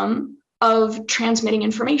mechanism of transmitting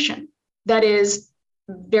information that is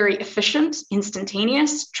very efficient,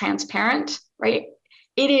 instantaneous, transparent, right?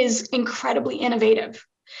 It is incredibly innovative.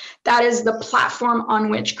 That is the platform on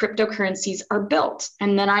which cryptocurrencies are built.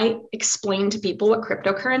 And then I explain to people what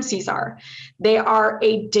cryptocurrencies are. They are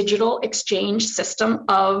a digital exchange system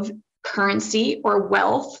of currency or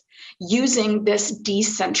wealth using this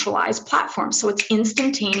decentralized platform. So it's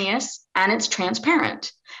instantaneous and it's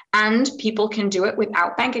transparent, and people can do it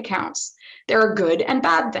without bank accounts. There are good and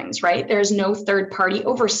bad things, right? There's no third-party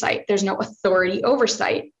oversight. There's no authority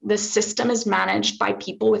oversight. The system is managed by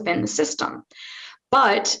people within the system.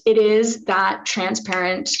 But it is that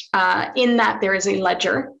transparent in that there is a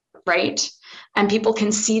ledger, right? And people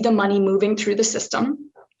can see the money moving through the system,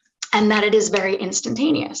 and that it is very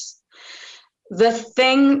instantaneous. The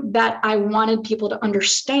thing that I wanted people to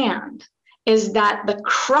understand is that the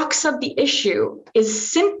crux of the issue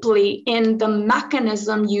is simply in the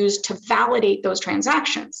mechanism used to validate those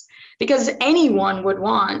transactions. Because anyone would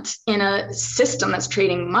want, in a system that's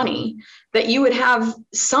trading money, that you would have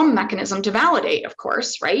some mechanism to validate, of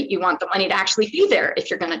course, right? You want the money to actually be there if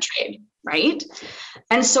you're going to trade, right?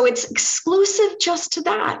 And so it's exclusive just to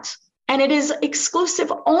that. And it is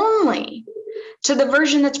exclusive only to the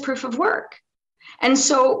version that's proof of work. And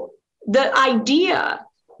so the idea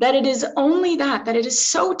that it is only that it is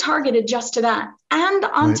so targeted just to that, and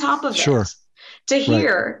on top of it, to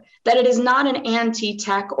hear that it is not an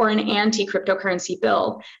anti-tech or an anti-cryptocurrency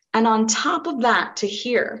bill, and on top of that, to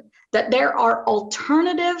hear that there are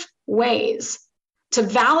alternative ways to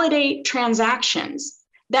validate transactions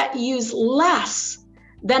that use less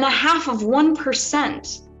than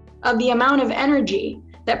 0.5% of the amount of energy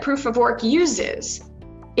that proof of work uses,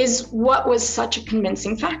 is what was such a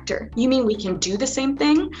convincing factor. You mean we can do the same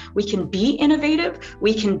thing? We can be innovative?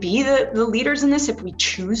 We can be the leaders in this if we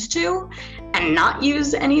choose to, and not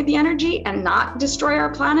use any of the energy, and not destroy our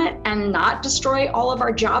planet, and not destroy all of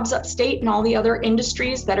our jobs upstate and all the other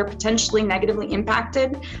industries that are potentially negatively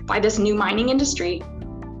impacted by this new mining industry?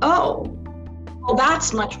 Oh, well,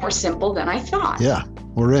 that's much more simple than I thought. Yeah,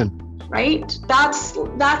 we're in. Right? That's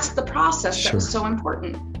the process that was so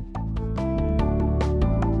important.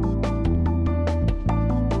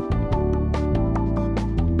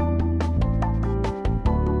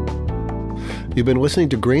 You've been listening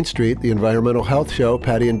to Green Street, the environmental health show.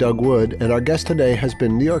 Patty and Doug Wood, and our guest today has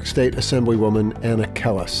been New York State Assemblywoman Anna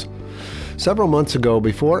Kelles. Several months ago,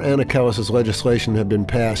 before Anna Kelles' legislation had been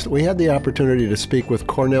passed, we had the opportunity to speak with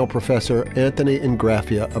Cornell professor Anthony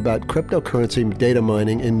Ingraffia about cryptocurrency data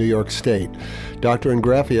mining in New York State. Dr.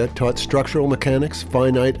 Ingraffia taught structural mechanics,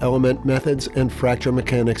 finite element methods, and fracture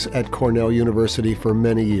mechanics at Cornell University for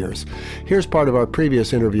many years. Here's part of our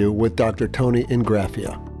previous interview with Dr. Tony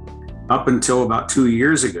Ingraffia. Up until about 2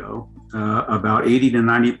 years ago, about 80 to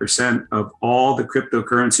 90% of all the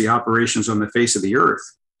cryptocurrency operations on the face of the earth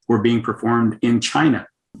were being performed in China.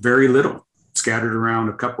 Very little, scattered around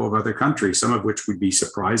a couple of other countries, some of which would be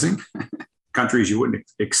surprising. Countries you wouldn't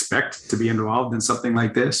expect to be involved in something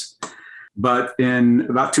like this. But in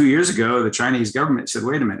about 2 years ago, the Chinese government said,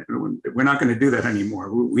 wait a minute, we're not going to do that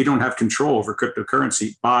anymore. We don't have control over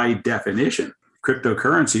cryptocurrency by definition.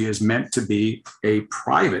 Cryptocurrency is meant to be a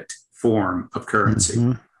private form of currency.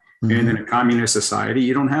 Mm-hmm. And in a communist society,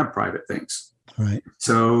 you don't have private things. Right.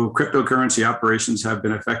 So cryptocurrency operations have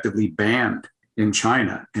been effectively banned in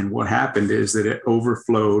China. And what happened is that it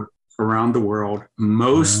overflowed around the world,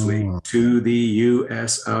 mostly to the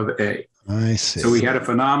US of A. I see. So we had a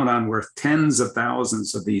phenomenon where tens of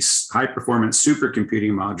thousands of these high-performance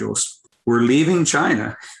supercomputing modules were leaving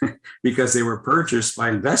China because they were purchased by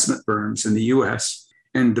investment firms in the US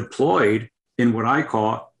and deployed in what I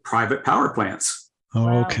call private power plants.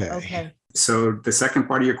 Okay. Wow. Okay. So the second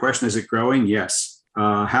part of your question, is it growing? Yes.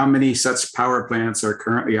 How many such power plants are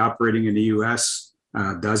currently operating in the US?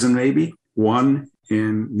 A dozen, maybe, one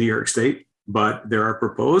in New York State. But there are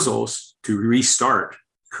proposals to restart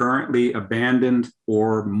currently abandoned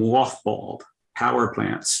or mothballed power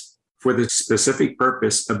plants for the specific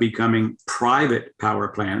purpose of becoming private power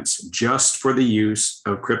plants just for the use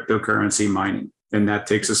of cryptocurrency mining. And that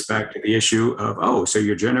takes us back to the issue of, so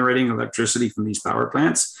you're generating electricity from these power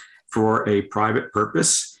plants for a private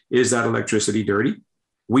purpose. Is that electricity dirty?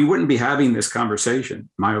 We wouldn't be having this conversation, in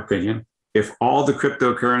my opinion, if all the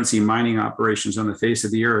cryptocurrency mining operations on the face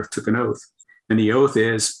of the earth took an oath. And the oath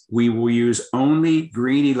is, we will use only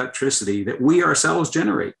green electricity that we ourselves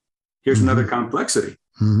generate. Here's another complexity.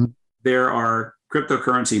 Mm-hmm. There are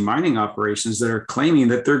cryptocurrency mining operations that are claiming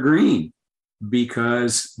that they're green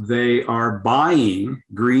because they are buying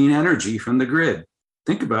green energy from the grid.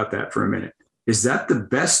 Think about that for a minute. Is that the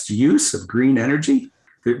best use of green energy?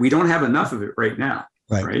 We don't have enough of it right now,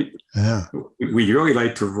 right? Yeah. We really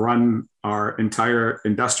like to run our entire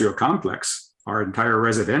industrial complex, our entire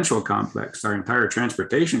residential complex, our entire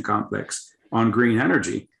transportation complex on green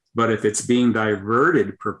energy. But if it's being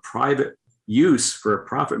diverted for private use for a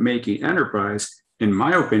profit-making enterprise, in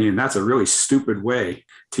my opinion, that's a really stupid way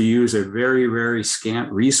to use a very, very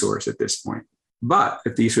scant resource at this point. But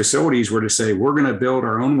if these facilities were to say, we're going to build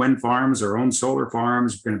our own wind farms, our own solar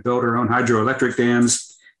farms, we're going to build our own hydroelectric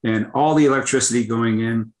dams, and all the electricity going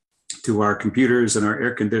in to our computers and our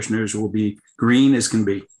air conditioners will be green as can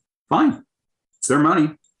be. Fine. It's their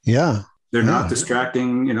money. Yeah. They're not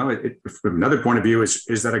distracting, from another point of view,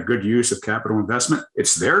 is that a good use of capital investment?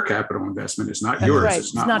 It's their capital investment. It's not yours. Right.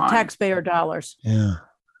 It's not mine. Taxpayer dollars. Yeah.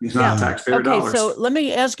 It's not taxpayer dollars. Okay, so let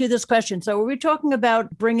me ask you this question. So are we talking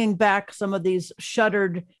about bringing back some of these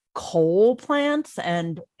shuttered coal plants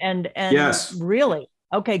and yes. Really?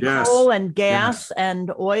 Okay, yes. Coal and gas and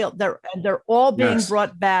oil, they're all being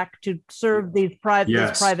brought back to serve these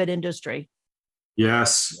this private industry.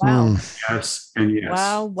 Yes. Wow. Yes. And yes.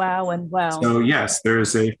 Wow. And wow. So yes,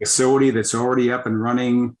 there's a facility that's already up and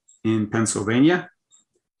running in Pennsylvania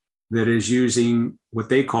that is using what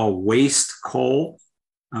they call waste coal,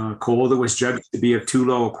 coal that was judged to be of too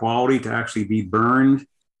low a quality to actually be burned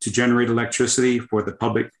to generate electricity for the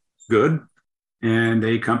public good. And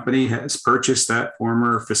a company has purchased that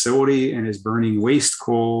former facility and is burning waste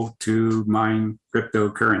coal to mine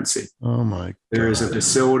cryptocurrency. Oh my God. There's a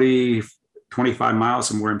facility 25 miles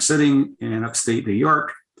from where I'm sitting in upstate New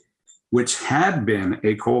York, which had been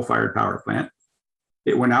a coal-fired power plant.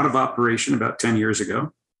 It went out of operation about 10 years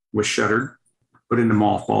ago, was shuttered, put into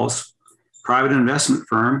mothballs. Private investment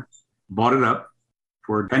firm bought it up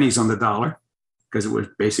for pennies on the dollar because it was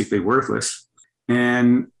basically worthless,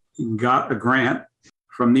 and got a grant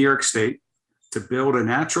from New York State to build a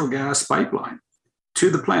natural gas pipeline to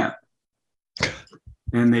the plant.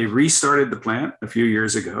 And they restarted the plant a few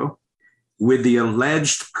years ago with the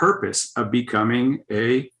alleged purpose of becoming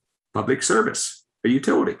a public service, a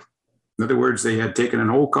utility. In other words, they had taken an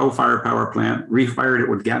old coal-fired power plant, refired it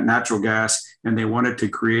with natural gas, and they wanted to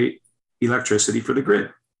create electricity for the grid.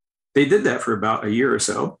 They did that for about a year or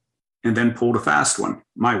so and then pulled a fast one,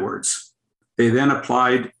 my words. They then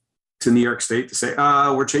applied to New York State to say,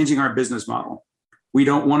 we're changing our business model. We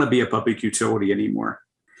don't want to be a public utility anymore.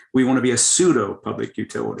 We want to be a pseudo-public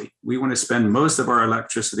utility. We want to spend most of our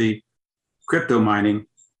electricity crypto mining,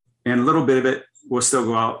 and a little bit of it will still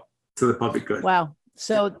go out to the public good. Wow.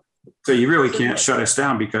 So you really can't shut us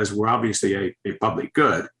down because we're obviously a public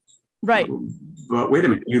good. Right. But wait a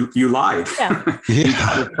minute, you lied. Yeah. You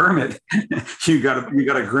got a permit. You got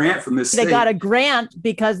a grant from the state. They got a grant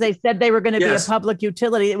because they said they were going to be a public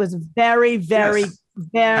utility. It was very, very,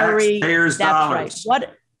 very taxpayers' dollars. Right.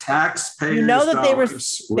 What taxpayers? You know that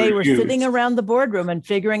dollars they were sitting around the boardroom and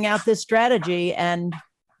figuring out this strategy and.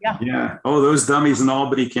 Yeah. Oh, those dummies in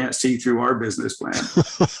Albany can't see through our business plan.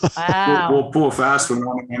 Wow. We'll pull a fast one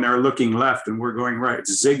on them and they're looking left and we're going right.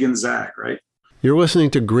 Zig and zag, right? You're listening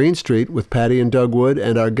to Green Street with Patty and Doug Wood,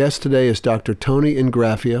 and our guest today is Dr. Tony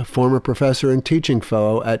Ingraffia, former professor and teaching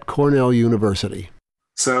fellow at Cornell University.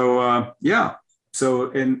 So,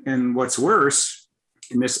 and what's worse,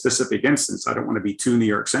 in this specific instance, I don't want to be too New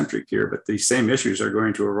York-centric here, but these same issues are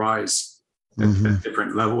going to arise at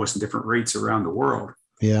different levels and different rates around the world.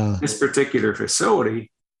 Yeah. This particular facility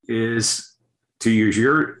is, to use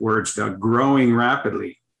your words, Doug, growing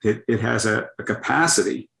rapidly. It has a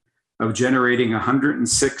capacity of generating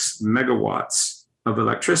 106 megawatts of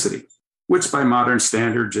electricity, which by modern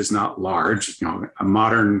standards is not large. A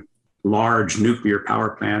modern large nuclear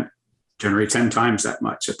power plant generates 10 times that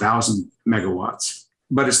much, 1,000 megawatts.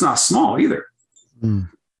 But it's not small either. Mm.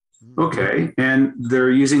 Okay, and they're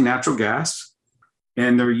using natural gas,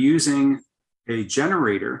 and they're using a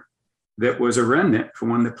generator that was a remnant from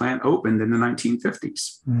when the plant opened in the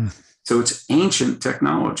 1950s. Mm. So it's ancient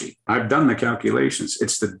technology. I've done the calculations.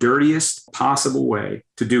 It's the dirtiest possible way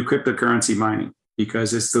to do cryptocurrency mining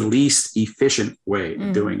because it's the least efficient way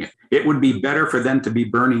of doing it. It would be better for them to be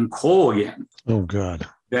burning coal again. Oh, God.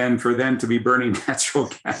 Than for them to be burning natural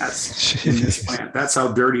gas in this plant. That's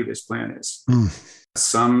how dirty this plant is. Mm.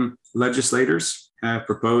 Some legislators have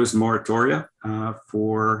proposed moratoria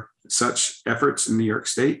for such efforts in New York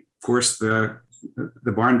State. Of course, the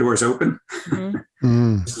barn door is open.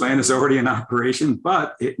 Mm-hmm. This plant is already in operation,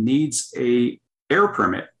 but it needs a air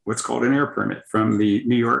permit, what's called an air permit from the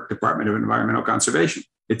New York Department of Environmental Conservation.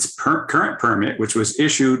 Its current permit, which was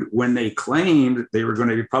issued when they claimed they were going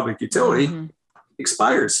to be public utility,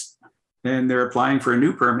 expires. And they're applying for a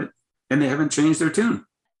new permit, and they haven't changed their tune.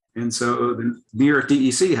 And so the New York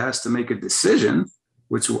DEC has to make a decision,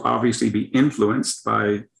 which will obviously be influenced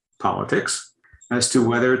by politics, as to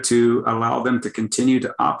whether to allow them to continue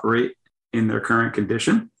to operate in their current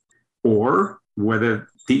condition, or whether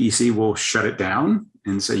DEC will shut it down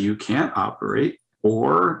and say you can't operate,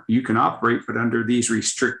 or you can operate, but under these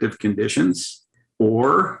restrictive conditions,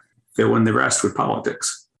 or fill in the rest with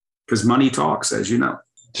politics. Because money talks, as you know.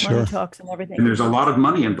 Sure. Money talks and everything. And there's a lot of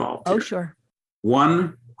money involved here. Oh, sure.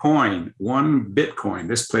 One coin, one Bitcoin,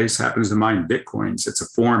 this place happens to mine Bitcoins, it's a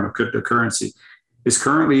form of cryptocurrency, is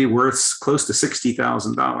currently worth close to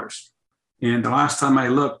 $60,000. And the last time I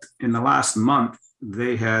looked, in the last month,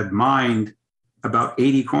 they had mined about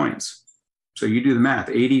 80 coins. So you do the math,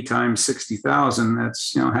 80 times 60,000,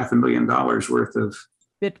 that's $500,000 worth of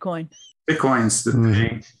Bitcoins that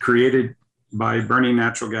they created by burning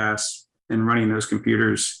natural gas and running those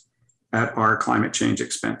computers at our climate change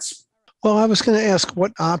expense. Well, I was going to ask,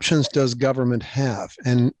 what options does government have?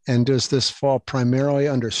 And does this fall primarily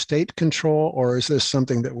under state control, or is this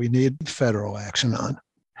something that we need federal action on?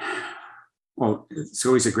 Well, it's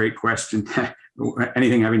always a great question.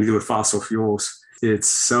 Anything having to do with fossil fuels, it's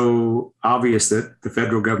so obvious that the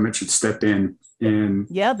federal government should step in and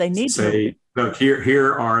they need say, look,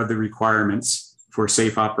 here are the requirements for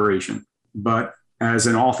safe operation. But as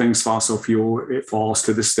in all things fossil fuel, it falls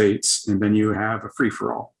to the states, and then you have a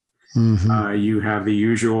free-for-all. Mm-hmm. You have the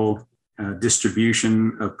usual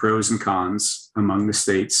distribution of pros and cons among the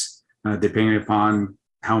states, depending upon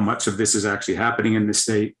how much of this is actually happening in the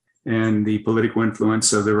state and the political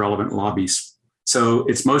influence of the relevant lobbies. So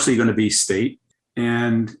it's mostly going to be state.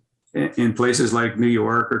 And in places like New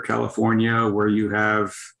York or California, where you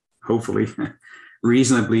have hopefully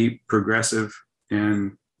reasonably progressive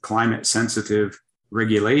and climate sensitive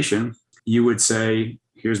regulation, you would say,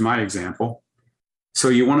 here's my example. So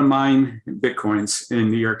you want to mine Bitcoins in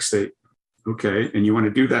New York State. Okay. And you want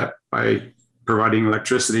to do that by providing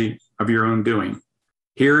electricity of your own doing.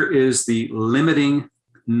 Here is the limiting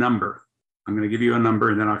number. I'm going to give you a number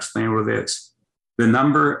and then I'll explain what it is. The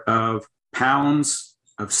number of pounds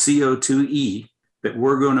of CO2e that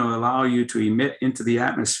we're going to allow you to emit into the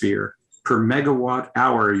atmosphere per megawatt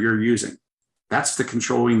hour you're using. That's the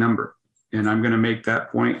controlling number. And I'm going to make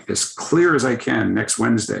that point as clear as I can next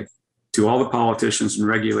Wednesday to all the politicians and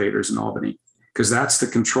regulators in Albany, because that's the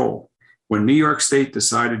control. When New York State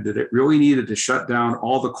decided that it really needed to shut down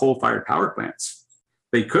all the coal-fired power plants,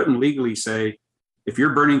 they couldn't legally say, if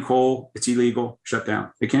you're burning coal, it's illegal, shut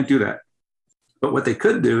down. They can't do that. But what they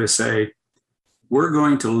could do is say, we're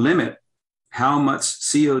going to limit how much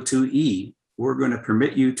CO2e we're going to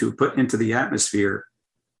permit you to put into the atmosphere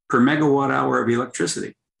per megawatt hour of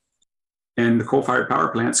electricity. And the coal-fired power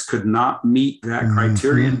plants could not meet that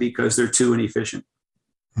criterion because they're too inefficient.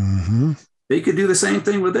 Mm-hmm. They could do the same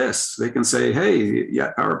thing with this. They can say, hey,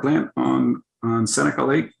 power plant on Seneca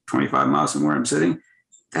Lake, 25 miles from where I'm sitting,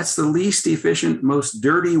 that's the least efficient, most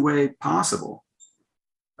dirty way possible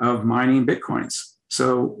of mining Bitcoins.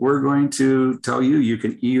 So we're going to tell you, you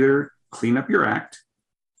can either clean up your act,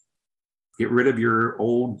 get rid of your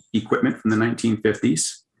old equipment from the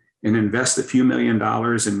 1950s and invest a few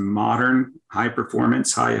 $1,000,000 in modern, high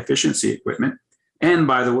performance, high efficiency equipment. And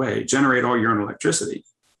by the way, generate all your own electricity,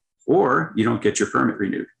 or you don't get your permit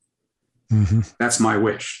renewed. Mm-hmm. That's my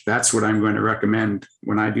wish. That's what I'm going to recommend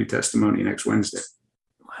when I do testimony next Wednesday.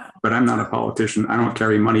 Wow. But I'm not a politician. I don't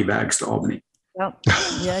carry money bags to Albany. Yep.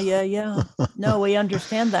 Yeah. No, we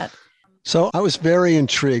understand that. So I was very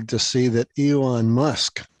intrigued to see that Elon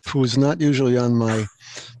Musk, who is not usually on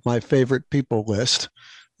my favorite people list,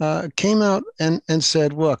 came out and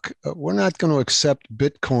said, look, we're not going to accept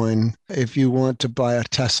Bitcoin if you want to buy a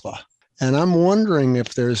Tesla. And I'm wondering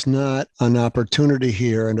if there's not an opportunity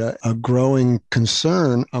here and a growing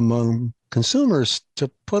concern among consumers to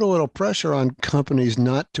put a little pressure on companies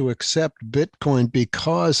not to accept Bitcoin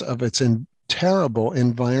because of its terrible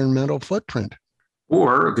environmental footprint.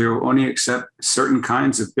 Or they'll only accept certain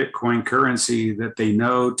kinds of Bitcoin currency that they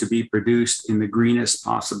know to be produced in the greenest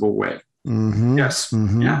possible way. Mm-hmm. Yes.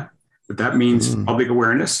 Mm-hmm. Yeah. But that means public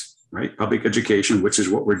awareness, right? Public education, which is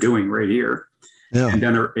what we're doing right here. Yeah. And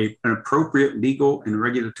then an appropriate legal and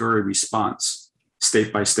regulatory response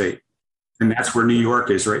state by state. And that's where New York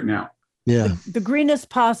is right now. Yeah. The greenest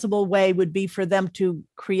possible way would be for them to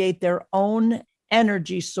create their own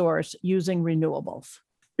energy source using renewables.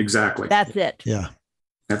 Exactly. That's it. Yeah.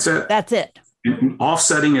 That's it. That's it. And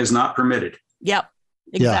offsetting is not permitted. Yep.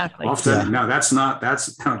 Exactly. Yeah. Offsetting. Yeah. No,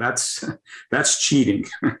 that's cheating.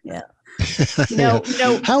 Yeah.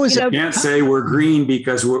 How is it? You can't say we're green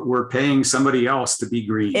because we're paying somebody else to be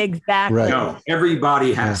green. Exactly. Right. No,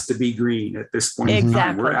 everybody has to be green at this point.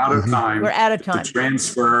 Exactly. We're out of time. We're out of time. To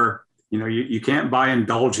transfer. You can't buy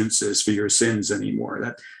indulgences for your sins anymore.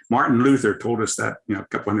 That Martin Luther told us that, a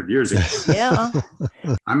couple hundred years ago. Yeah.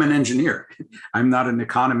 I'm an engineer. I'm not an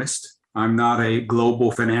economist. I'm not a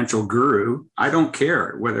global financial guru. I don't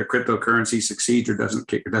care whether cryptocurrency succeeds or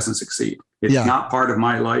doesn't succeed. It's not part of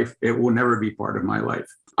my life. It will never be part of my life.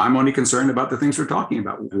 I'm only concerned about the things we're talking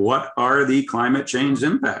about. What are the climate change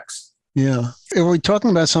impacts? Yeah. Are we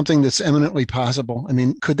talking about something that's eminently possible? I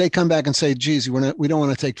mean, could they come back and say, geez, we don't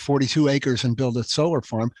want to take 42 acres and build a solar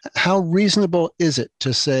farm? How reasonable is it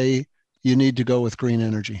to say you need to go with green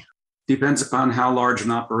energy? Depends upon how large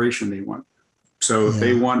an operation they want. So if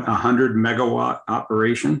they want 100 megawatt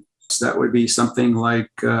operation, that would be something like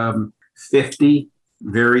 50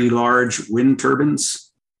 very large wind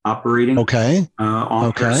turbines operating on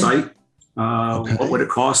their site. What would it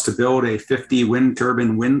cost to build a 50 wind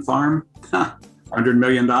turbine wind farm? $100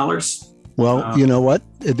 million. Well, you know what?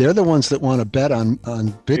 They're the ones that want to bet on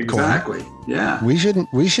Bitcoin. Exactly. Yeah. We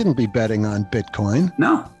shouldn't be betting on Bitcoin.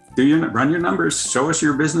 No. Run your numbers. Show us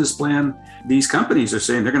your business plan. These companies are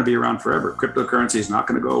saying they're going to be around forever. Cryptocurrency is not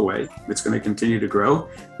going to go away. It's going to continue to grow.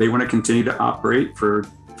 They want to continue to operate for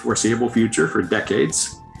foreseeable future for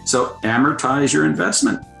decades. So amortize your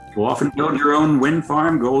investment. Go off and build your own wind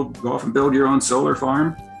farm. Go off and build your own solar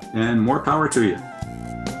farm, and more power to you.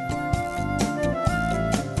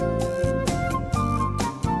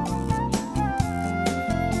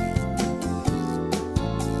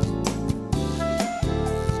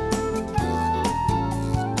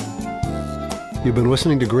 You've been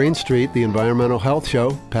listening to Green Street, the Environmental Health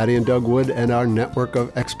Show. Patty and Doug Wood and our network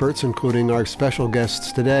of experts, including our special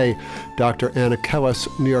guests today, Dr. Anna Kelles,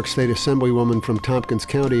 New York State Assemblywoman from Tompkins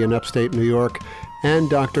County in upstate New York, and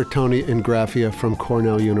Dr. Tony Ingrafia from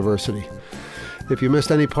Cornell University. If you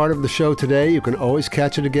missed any part of the show today, you can always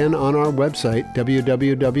catch it again on our website,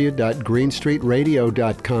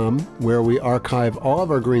 www.greenstreetradio.com, where we archive all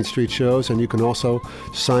of our Green Street shows, and you can also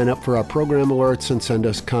sign up for our program alerts and send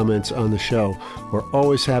us comments on the show. We're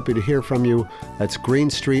always happy to hear from you. That's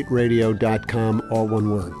greenstreetradio.com, all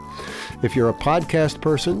one word. If you're a podcast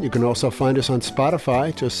person, you can also find us on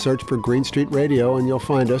Spotify. Just search for Green Street Radio and you'll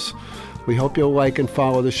find us. We hope you'll like and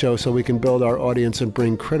follow the show so we can build our audience and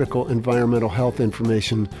bring critical environmental health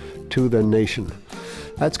information to the nation.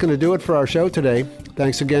 That's going to do it for our show today.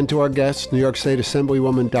 Thanks again to our guests, New York State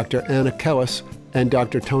Assemblywoman Dr. Anna Kelles and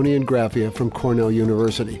Dr. Tony Ingrafia from Cornell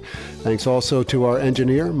University. Thanks also to our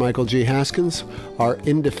engineer, Michael G. Haskins, our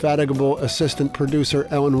indefatigable assistant producer,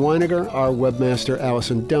 Ellen Weiniger, our webmaster,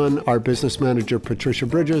 Allison Dunn, our business manager, Patricia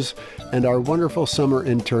Bridges, and our wonderful summer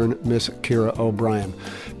intern, Miss Kira O'Brien.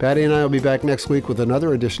 Patty and I will be back next week with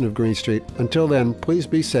another edition of Green Street. Until then, please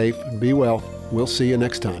be safe, be well. We'll see you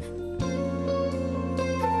next time.